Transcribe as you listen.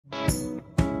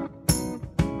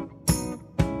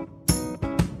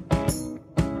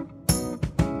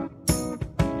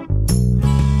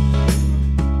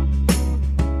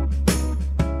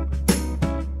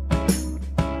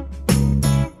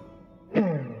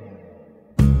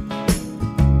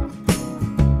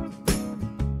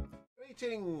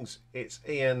Greetings, it's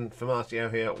Ian from R.T.O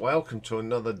here. Welcome to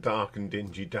another dark and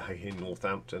dingy day in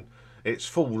Northampton. It's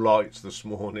full lights this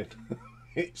morning.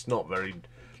 It's not very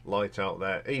light out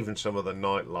there. Even some of the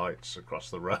night lights across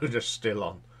the road are still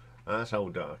on. That's how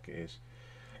dark it is.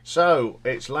 So,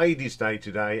 it's Ladies' Day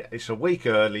today. It's a week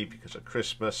early because of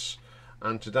Christmas.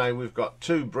 And today we've got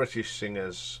two British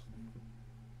singers.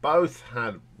 Both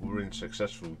were in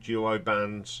successful duo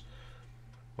bands.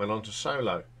 Went on to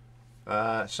solo.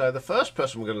 So the first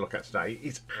person we're going to look at today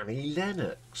is Annie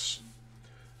Lennox.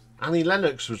 Annie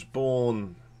Lennox was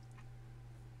born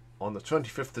on the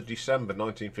 25th of December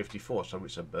 1954, so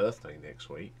it's her birthday next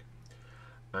week,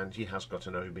 and she has got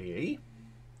an OBE.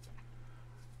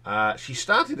 She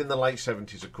started in the late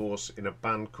 70s, of course, in a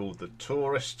band called the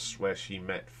Tourists, where she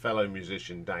met fellow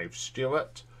musician Dave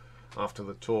Stewart. After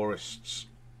the Tourists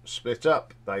split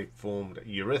up, they formed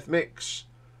Eurythmics.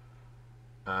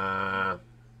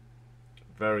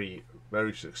 Very,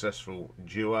 very successful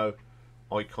duo.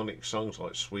 Iconic songs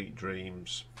like Sweet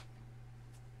Dreams,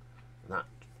 that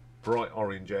bright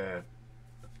orange hair.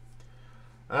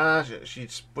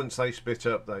 Once they split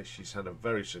up, she's had a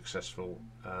very successful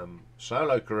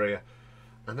solo career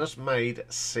and has made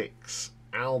 6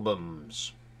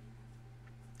 albums.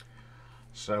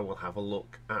 So we'll have a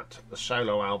look at the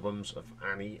solo albums of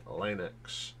Annie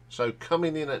Lennox. So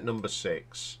coming in at number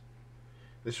 6.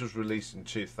 This was released in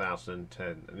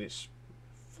 2010, and it's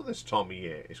for this time of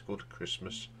year. It's called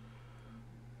Christmas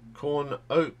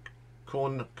Cornucopia,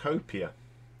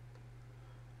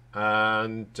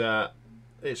 and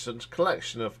it's a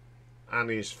collection of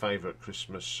Annie's favourite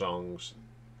Christmas songs,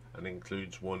 and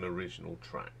includes one original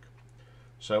track.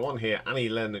 So on here, Annie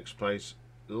Lennox plays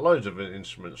loads of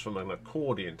instruments, from an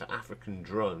accordion to African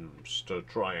drums to a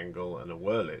triangle and a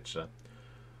Wurlitzer.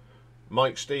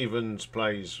 Mike Stevens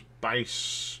plays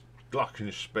bass,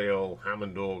 glockenspiel,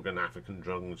 Hammond organ, African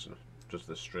drums, and does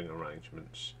the string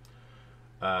arrangements.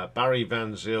 Barry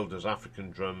Van Zyl does African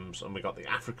drums, and we got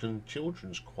the African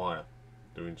Children's Choir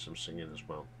doing some singing as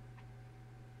well.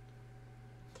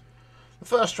 The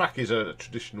first track is a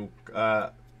traditional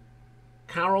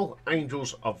carol,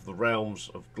 Angels of the Realms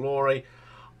of Glory.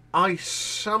 I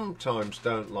sometimes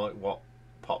don't like what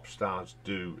pop stars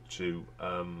do to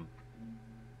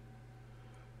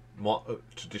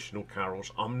traditional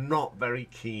carols. I'm not very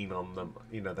keen on them.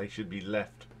 You know, they should be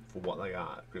left for what they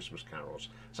are, Christmas carols.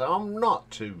 So I'm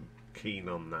not too keen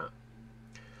on that.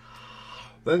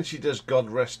 Then she does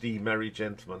God Rest Ye Merry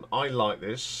Gentlemen. I like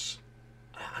this.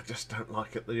 I just don't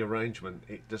like it, the arrangement.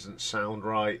 It doesn't sound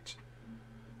right.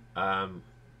 Some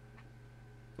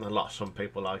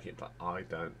people like it, but I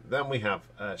don't. Then we have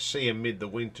See Amid the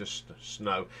Winter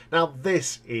Snow. Now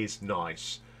this is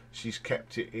nice. She's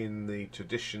kept it in the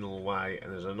traditional way,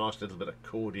 and there's a nice little bit of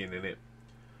accordion in it.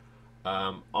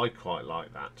 I quite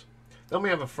like that. Then we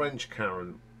have a French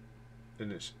carol,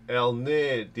 and it's Elle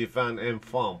n'est divin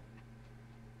enfant.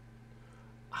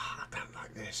 I don't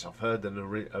like this. I've heard an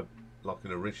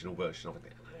original version of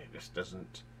it. It just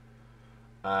doesn't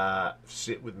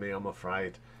sit with me, I'm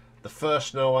afraid. The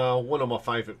First Noel, one of my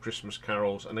favourite Christmas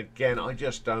carols, and again, I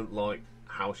just don't like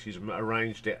how she's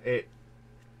arranged it.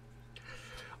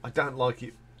 I don't like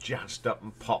it jazzed up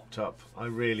and popped up. I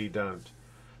really don't.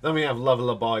 Then we have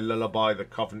Lullaby, the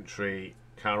Coventry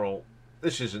carol.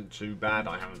 This isn't too bad.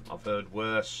 I've heard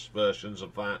worse versions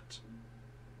of that.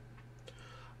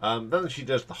 Then she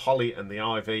does The Holly and the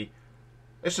Ivy.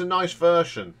 It's a nice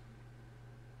version.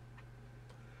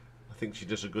 I think she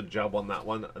does a good job on that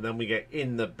one. And then we get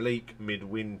In the Bleak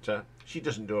Midwinter. She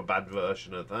doesn't do a bad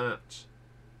version of that.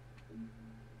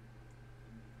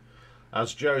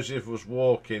 As Joseph Was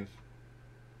Walking,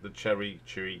 the Cherry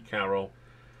Tree Carol.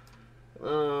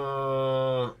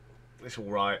 It's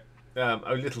alright.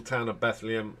 O Little Town of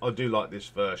Bethlehem. I do like this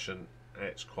version.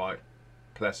 It's quite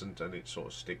pleasant, and it sort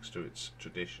of sticks to its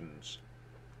traditions.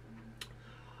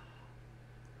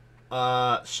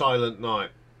 Silent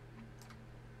Night.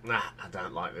 Nah, I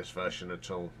don't like this version at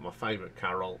all. My favourite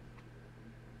carol,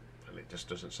 and it just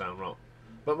doesn't sound right.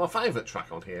 But my favourite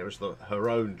track on here is her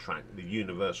own track, The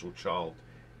Universal Child.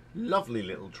 Lovely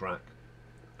little track.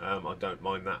 I don't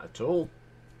mind that at all.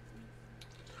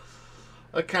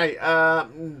 Okay,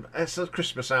 it's a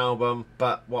Christmas album,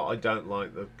 but what I don't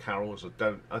like the carols. I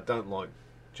don't like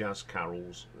jazz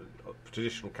carols,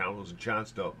 traditional carols,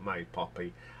 jazzed up, made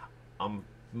poppy. I'm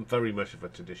very much of a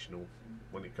traditional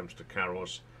when it comes to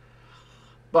carols.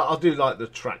 But I do like the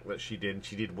track that she did.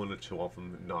 She did 1 or 2 of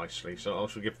them nicely. So I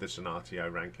shall give this an R.T.O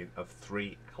ranking of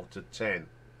 3 out of 10.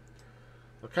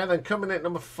 Okay, then coming in at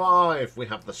number 5, we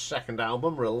have the second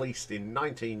album released in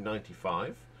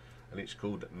 1995. And it's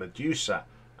called Medusa.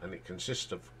 and it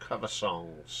consists of cover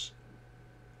songs.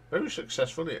 Very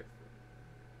successful. It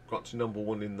got to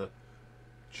 #1 in the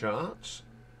charts.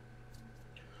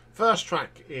 First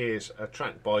track is a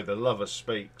track by The Lover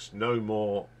Speaks, No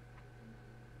More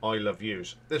I Love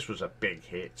Yous. This was a big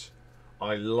hit.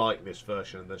 I like this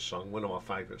version of this song, one of my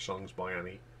favourite songs by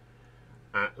Annie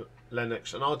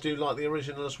Lennox, and I do like the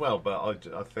original as well, but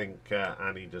I think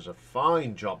Annie does a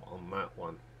fine job on that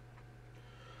one.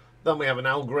 Then we have an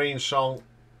Al Green song,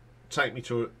 Take Me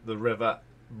to the River.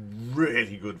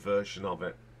 Really good version of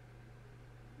it.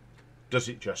 Does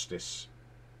it justice.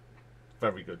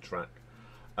 Very good track.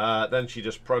 Then she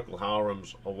does Procol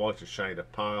Harum's A Whiter Shade of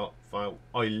Pale.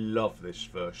 I love this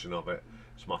version of it.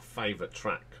 It's my favourite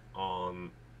track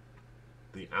on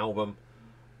the album.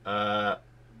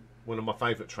 One of my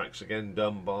favourite tracks again,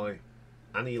 done by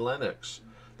Annie Lennox.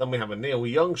 Then we have a Neil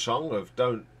Young song of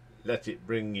Don't Let It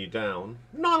Bring You Down.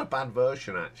 Not a bad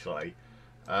version actually,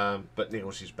 but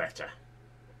Neil's is better.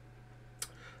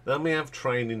 Then we have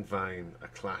Train in Vain, a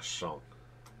Clash song.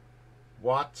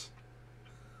 What?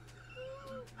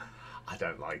 I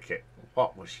don't like it.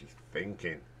 What was she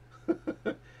thinking?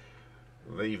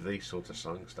 Leave these sort of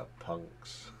songs to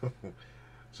punks.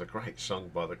 It's a great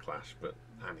song by The Clash, but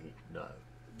Annie, no.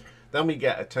 Then we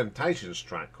get a Temptations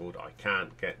track called I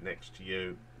Can't Get Next to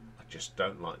You. I just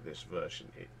don't like this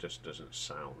version. It just doesn't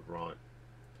sound right.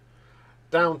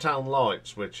 Downtown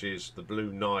Lights, which is the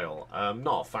Blue Nile. I'm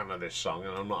not a fan of this song,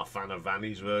 and I'm not a fan of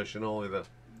Vanny's version either.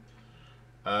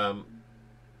 Then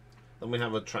we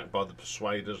have a track by the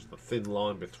Persuaders, The Thin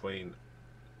Line Between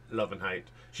Love and Hate.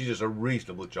 She does a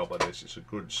reasonable job on this. It's a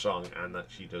good song, and that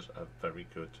she does a very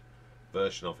good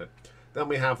version of it. Then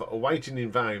we have A Waiting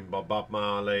in Vain by Bob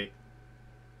Marley.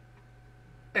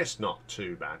 It's not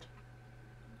too bad.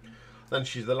 Then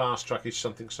the last track is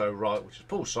Something So Right, which is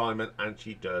Paul Simon, and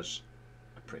she does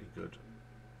a pretty good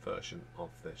version of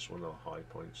this, one of the high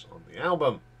points on the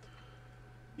album.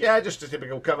 Yeah, just a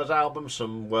typical covers album.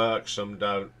 Some work, some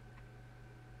don't.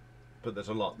 But there's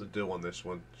a lot to do on this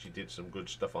one. She did some good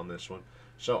stuff on this one.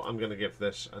 So I'm going to give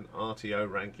this an R.T.O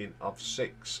ranking of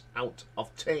 6 out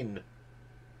of 10.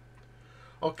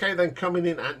 Okay, then coming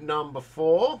in at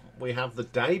 #4, we have the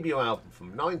debut album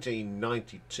from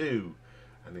 1992,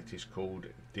 and it is called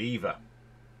Diva.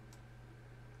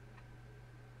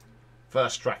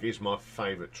 First track is my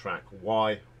favourite track.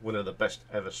 Why? One of the best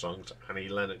ever songs Annie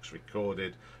Lennox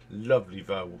recorded. Lovely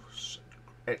vocals,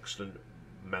 excellent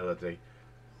melody.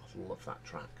 I love that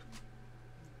track.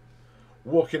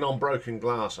 Walking on Broken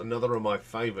Glass, another of my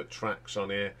favourite tracks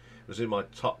on here. It was in my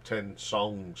top 10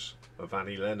 songs of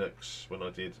Annie Lennox when I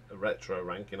did a retro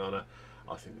ranking on her.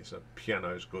 I think the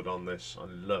piano's good on this. I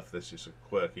love this. It's a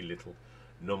quirky little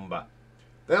number.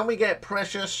 Then we get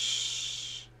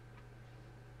Precious.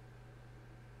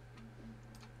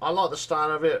 I like the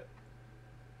style of it.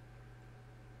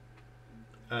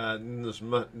 There's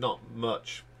not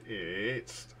much.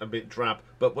 It's a bit drab,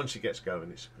 but once it gets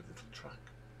going, it's a good little track.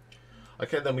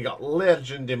 Okay, then we got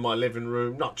Legend in My Living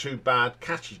Room. Not too bad.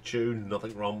 Catchy tune.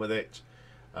 Nothing wrong with it.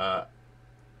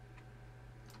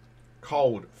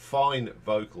 Cold, fine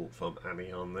vocal from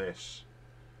Annie on this.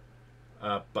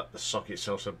 But the song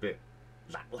itself's a bit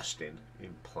lacklustre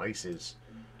in places.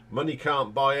 Money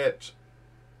Can't Buy It.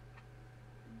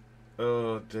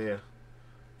 Oh dear.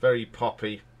 Very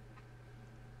poppy.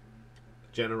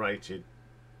 Generated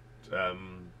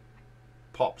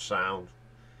pop sound.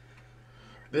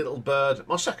 Little Bird,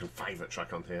 my second favourite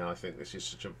track on here. I think this is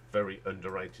such a very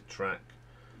underrated track.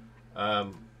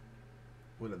 One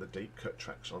of the deep cut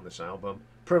tracks on this album.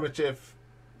 Primitive.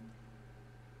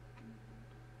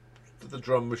 The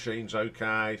drum machine's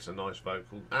okay. It's a nice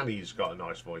vocal. Annie's got a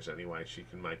nice voice anyway. She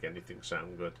can make anything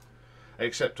sound good.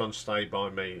 Except on Stay By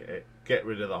Me. Get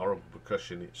rid of the horrible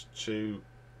percussion. It's too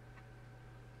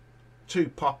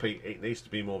poppy. It needs to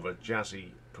be more of a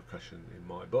jazzy percussion in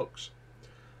my books.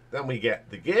 Then we get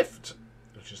The Gift,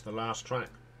 which is the last track.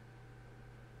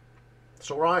 It's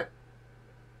alright.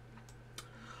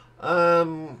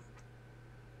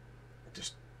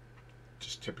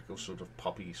 Just typical sort of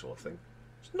poppy sort of thing.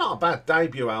 It's not a bad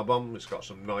debut album. It's got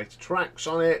some nice tracks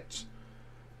on it,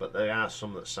 but there are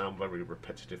some that sound very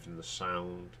repetitive in the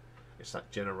sound. It's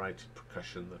that generated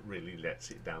percussion that really lets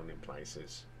it down in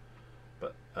places.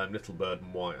 But Little Bird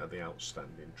and White are the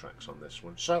outstanding tracks on this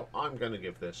one. So I'm going to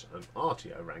give this an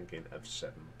R.T.O ranking of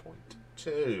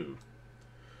 7.2.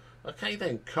 Okay,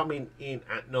 then coming in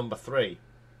at #3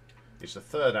 is the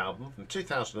third album from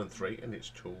 2003, and it's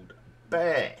called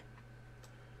Bear.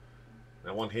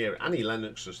 Now on here, Annie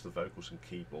Lennox does the vocals and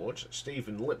keyboards,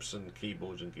 Stephen Lipson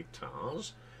keyboards and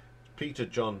guitars, Peter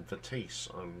John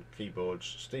Vertice on keyboards,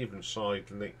 Stephen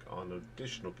Seidlink on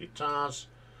additional guitars,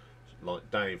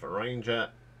 like Dave Arranger,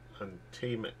 and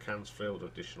Tim Cansfield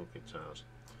additional guitars.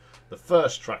 The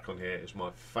first track on here is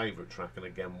my favourite track, and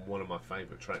again one of my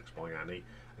favourite tracks by Annie,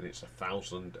 and it's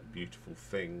 1,000 Beautiful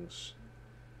Things.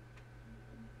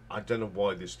 I don't know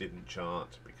why this didn't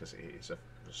chart, because it is a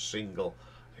single.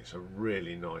 It's a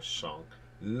really nice song,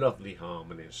 lovely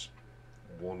harmonies,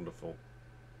 wonderful.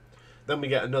 Then we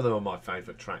get another of my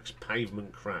favourite tracks,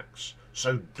 Pavement Cracks.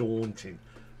 So daunting,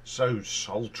 so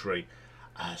sultry,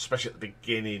 especially at the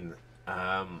beginning.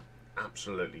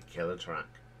 Absolutely killer track.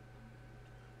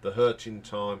 The Hurting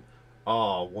Time,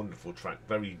 wonderful track,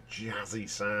 very jazzy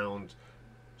sound,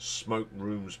 smoke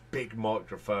rooms, big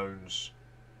microphones,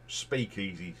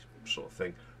 speakeasy sort of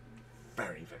thing.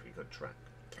 Very, very good track.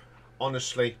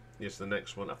 Honestly, is the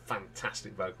next one. A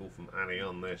fantastic vocal from Annie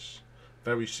on this.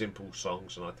 Very simple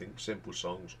songs, and I think simple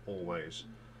songs always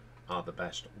are the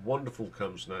best. Wonderful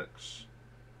comes next.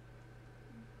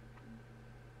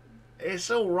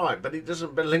 It's alright, but it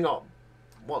doesn't bring up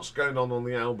what's going on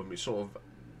the album. It sort of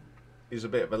is a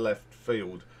bit of a left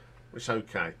field. It's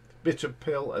okay. Bitter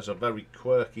Pill is a very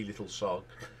quirky little song.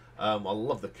 I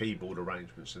love the keyboard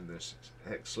arrangements in this. It's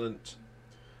excellent.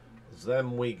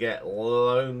 Then we get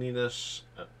Loneliness.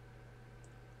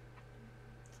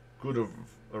 Good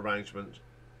arrangement.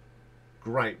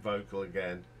 Great vocal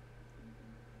again.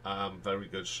 Very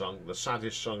good song. The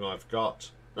saddest song I've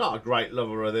got. Not a great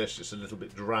lover of this. It's a little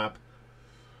bit drab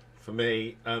for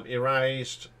me.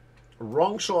 Erased.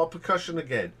 Wrong sort of percussion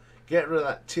again. Get rid of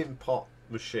that tin pot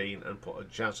machine and put a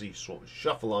jazzy sort of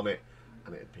shuffle on it,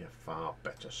 and it'd be a far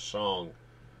better song.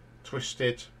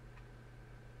 Twisted.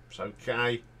 It's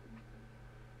okay.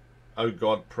 Oh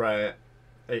God Prayer.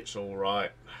 It's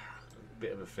alright.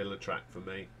 Bit of a filler track for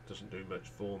me. Doesn't do much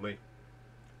for me.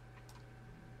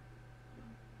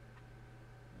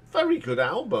 Very good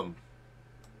album.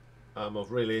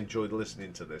 I've really enjoyed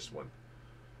listening to this one.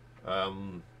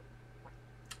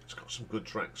 It's got some good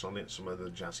tracks on it, some of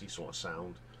the jazzy sort of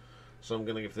sound. So I'm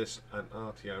going to give this an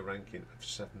R.T.O ranking of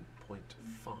 7.5.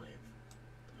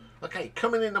 Okay,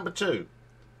 coming in number 2,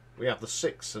 we have the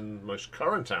 6th and most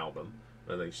current album,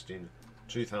 released in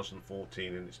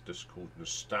 2014, and it's just called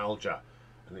Nostalgia,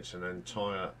 and it's an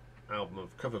entire album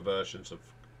of cover versions of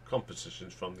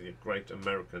compositions from the Great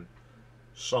American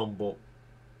Songbook.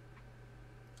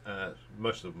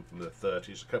 Most of them from the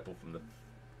 30s, a couple from the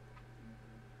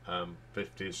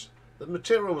 50s. The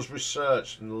material was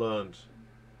researched and learned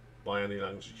by Annie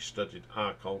Lennox. She studied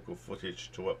archival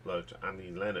footage to upload to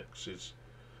Annie Lennox's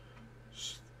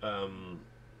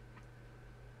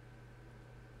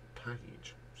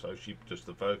page. So she does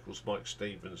the vocals, Mike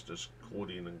Stevens does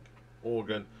accordion and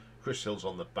organ, Chris Hill's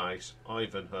on the bass,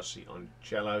 Ivan Hussey on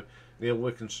cello, Neil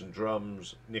Wilkinson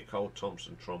drums, Nicole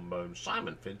Thompson trombone,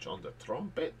 Simon Finch on the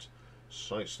trumpet,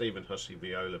 Stephen Hussey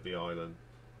viola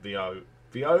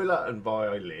and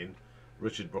violin,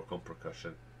 Richard Brook on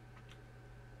percussion.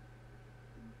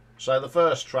 So the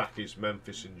first track is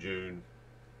Memphis in June,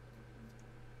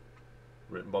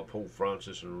 written by Paul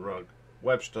Francis and Rug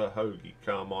Webster, Hoagie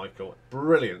Carmichael.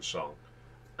 Brilliant song,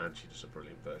 and she does a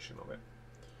brilliant version of it.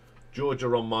 Georgia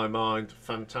on My Mind,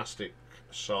 fantastic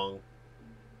song.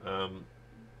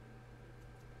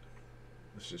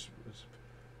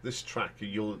 This track,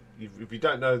 if you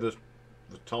don't know the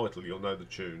title, you'll know the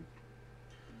tune.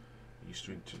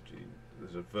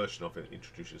 There's a version of it that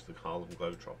introduces the Harlem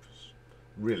Globetrotters.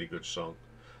 Really good song.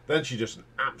 Then she does an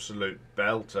absolute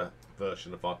belter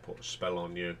version of I Put a Spell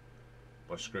on You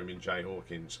by Screaming Jay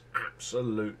Hawkins.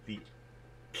 Absolutely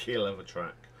killer of a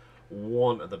track.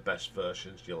 One of the best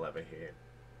versions you'll ever hear.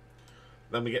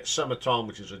 Then we get Summertime,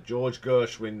 which is a George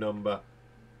Gershwin number.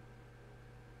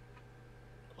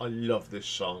 I love this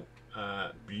song.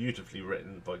 Beautifully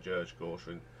written by George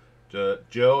Gershwin,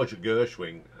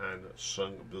 and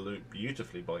sung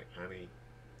beautifully by Annie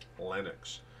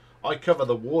Lennox. I Cover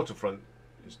the Waterfront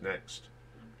is next.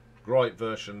 Great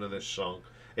version of this song.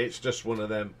 It's just one of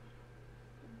them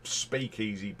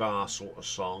speakeasy bar sort of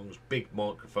songs. Big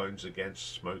microphones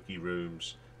against smoky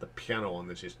rooms. The piano on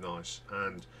this is nice,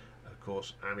 and of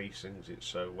course Annie sings it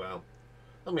so well.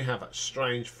 Then we have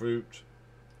Strange Fruit.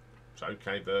 It's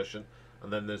okay version.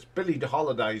 And then there's Billie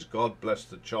Holiday's God Bless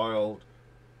the Child,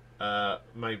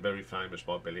 made very famous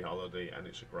by Billie Holiday, and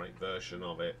it's a great version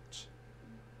of it.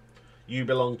 You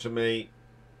Belong to Me,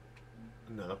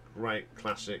 another great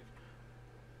classic.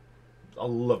 I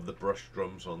love the brush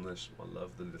drums on this. I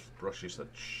love the little brushes that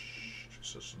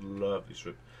it's just lovely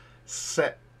strip.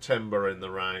 September in the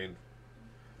Rain,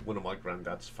 one of my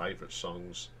granddad's favourite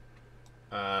songs.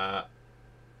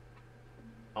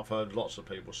 I've heard lots of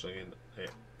people singing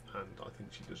it, and I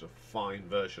think she does a fine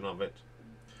version of it.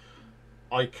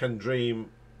 I Can Dream,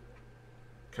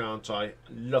 Can't I?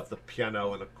 Love the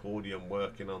piano and accordion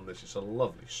working on this. It's a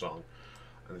lovely song,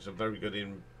 and it's a very good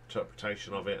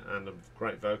interpretation of it, and a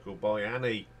great vocal by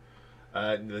Annie.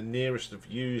 The Nearest of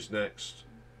You's next.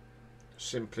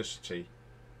 Simplicity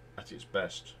at its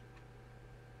best.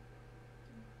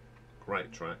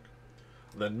 Great track.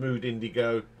 And then Mood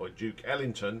Indigo by Duke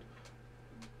Ellington.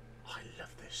 I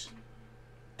love this.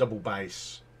 Double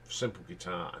bass, simple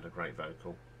guitar, and a great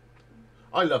vocal.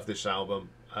 I love this album.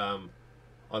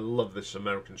 I love this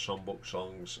American Songbook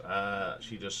songs.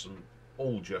 She does some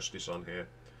all justice on here,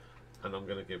 and I'm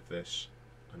going to give this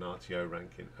an R.T.O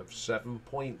ranking of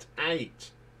 7.8.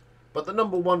 But the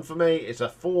number one for me is a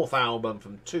fourth album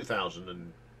from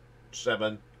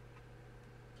 2007,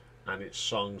 and it's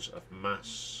Songs of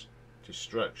Mass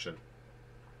Destruction.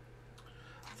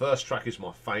 First track is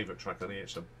my favourite track on here.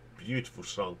 It's a beautiful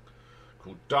song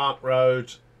called Dark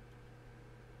Road.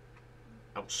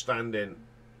 Outstanding.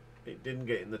 It didn't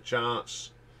get in the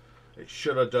charts. It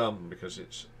should have done, because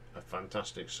it's a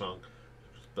fantastic song.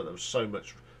 But there was so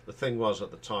much. The thing was,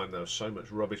 at the time, there was so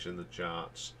much rubbish in the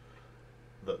charts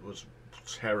that was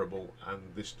terrible, and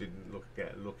this didn't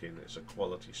get a look in. It's a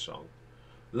quality song.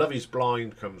 Love Is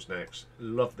Blind comes next.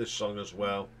 Love this song as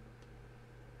well.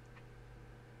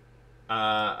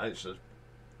 It's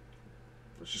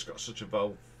just got such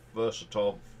a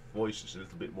versatile voice. It's a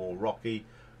little bit more rocky.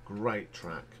 Great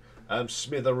track.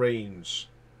 Smithereens.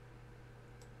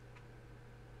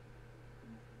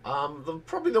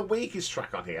 Probably the weakest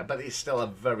track on here, but it's still a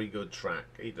very good track.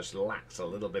 He just lacks a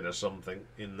little bit of something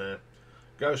in there.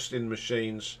 Ghost in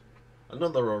Machines.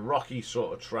 Another rocky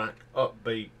sort of track.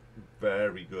 Upbeat.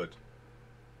 Very good.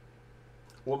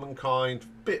 Womankind.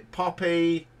 Bit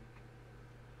poppy.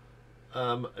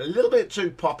 A little bit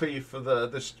too poppy for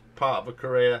this part of a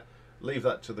career. Leave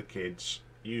that to the kids.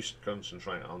 You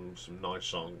concentrate on some nice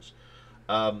songs.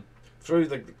 Through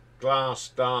the Glass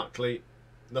Darkly.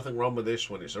 Nothing wrong with this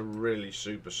one. It's a really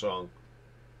super song.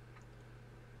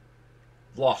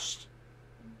 Lost.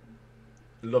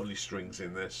 Lovely strings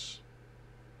in this.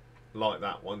 Like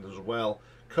that one as well.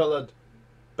 Coloured.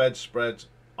 Bedspread.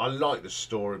 I like the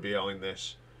story behind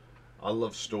this. I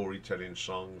love storytelling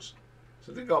songs.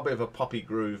 So they've got a bit of a poppy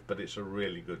groove, but it's a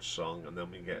really good song. And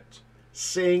then we get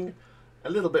Sing. A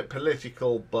little bit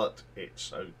political, but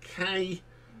it's okay.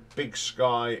 Big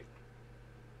Sky.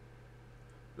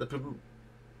 The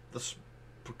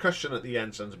percussion at the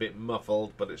end sounds a bit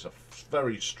muffled, but it's a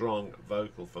very strong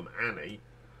vocal from Annie.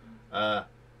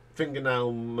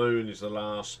 Fingernail Moon is the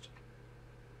last.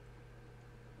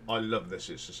 I love this.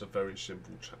 It's just a very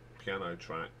simple piano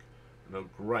track and a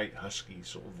great husky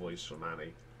sort of voice from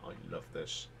Annie. I love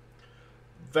this.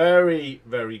 Very,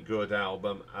 very good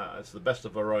album. It's the best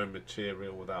of her own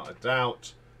material without a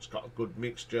doubt. It's got a good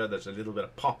mixture. There's a little bit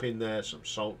of pop in there, some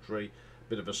sultry,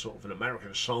 bit of a sort of an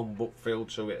American songbook feel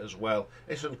to it as well.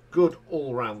 It's a good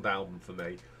all-round album for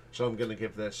me. So I'm going to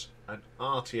give this an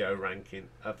R.T.O ranking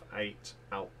of 8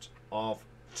 out of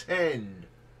 10.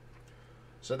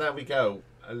 So there we go.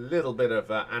 A little bit of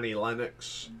Annie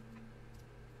Lennox.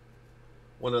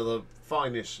 One of the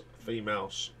finest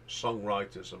female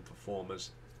songwriters and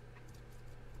performers.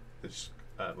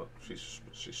 Well,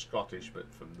 she's Scottish,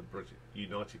 but from the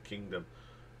United Kingdom.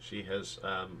 She has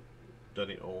done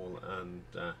it all, and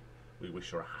we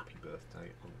wish her a happy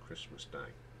birthday on Christmas Day.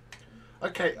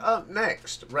 Okay, up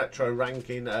next, retro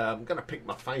ranking. I'm going to pick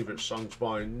my favourite songs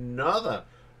by another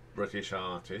British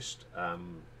artist.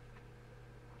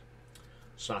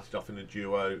 Started off in a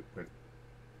duo, went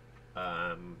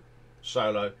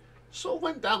solo. Sort of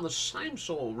went down the same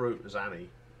sort of route as Annie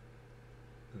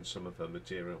and some of her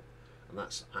material, and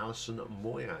that's Alison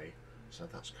Moyet. So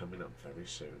that's coming up very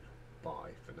soon.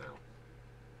 Bye for now.